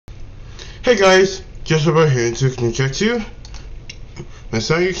Hey guys, JusJarBo here, and took me check 2. My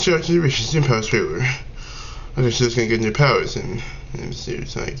Sonic Generations in Power trailer. I'm just gonna get new powers in the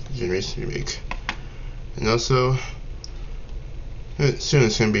series Sonic Generation remake. And also, soon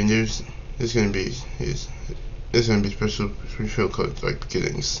it's gonna be news. It's gonna be special refill called like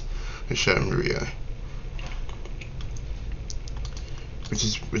Beginnings with Shadow Maria,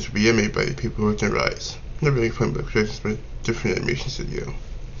 which will be animated by the people working on Rise. Not really fun, but projects by different animation studio.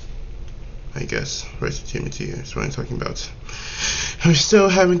 I guess Rise of TMT is what I'm talking about. I still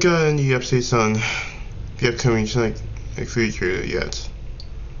haven't got any updates on the upcoming Sonic 3 trailer yet.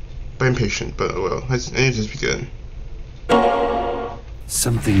 But I'm patient, but oh well, I need to just begin.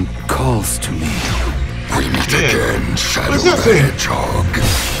 Something calls to me. We meet again, Shadow What's that the thing? Hedgehog.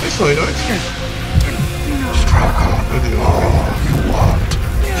 That's funny, dog. Struggle all you want.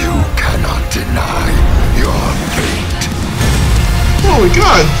 You cannot deny your fate. Oh my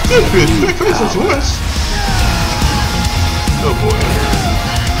god! Stupid! That comes at once! Oh boy.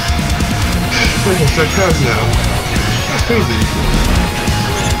 I can start crowds now. That's crazy.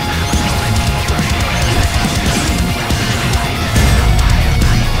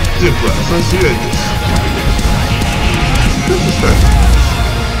 Dude, blast, let's do this. Disrespect.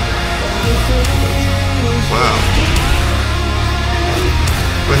 Wow.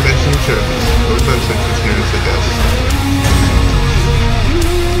 When mentioning service, or website experience, I guess.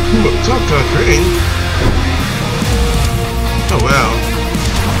 Ooh, Top God Rain. Oh wow.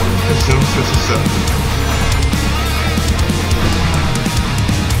 That's some special stuff.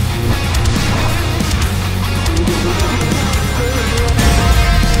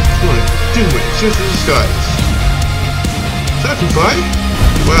 Come on, do it. Shoot for the skies. So I can fly?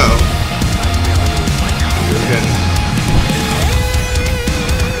 Wow. Again.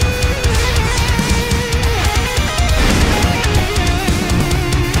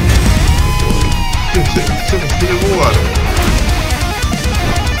 Took a feet of water.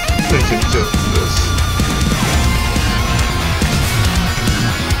 Thank you just for this.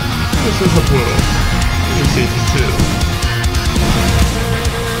 This is a world. This is season 2.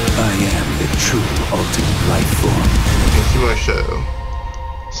 I am the true ultimate life form. Thank you, my shadow.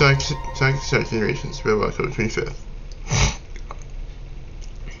 Sonic Generations, Red October 25th.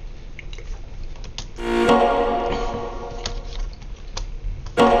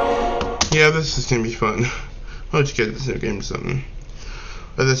 Yeah, this is gonna be fun. I'll just get this new game or something.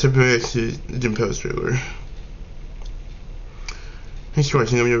 That's actually the Dim Post trailer. Thanks for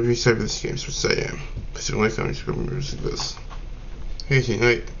watching. Let me know if you excited for this game, which I am. Please don't like, comment, subscribe, and remember this. Hey,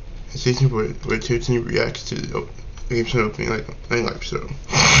 tonight, it's season where two teams react to the game show opening like 9 live, so.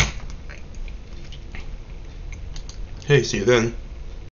 Hey, see you then.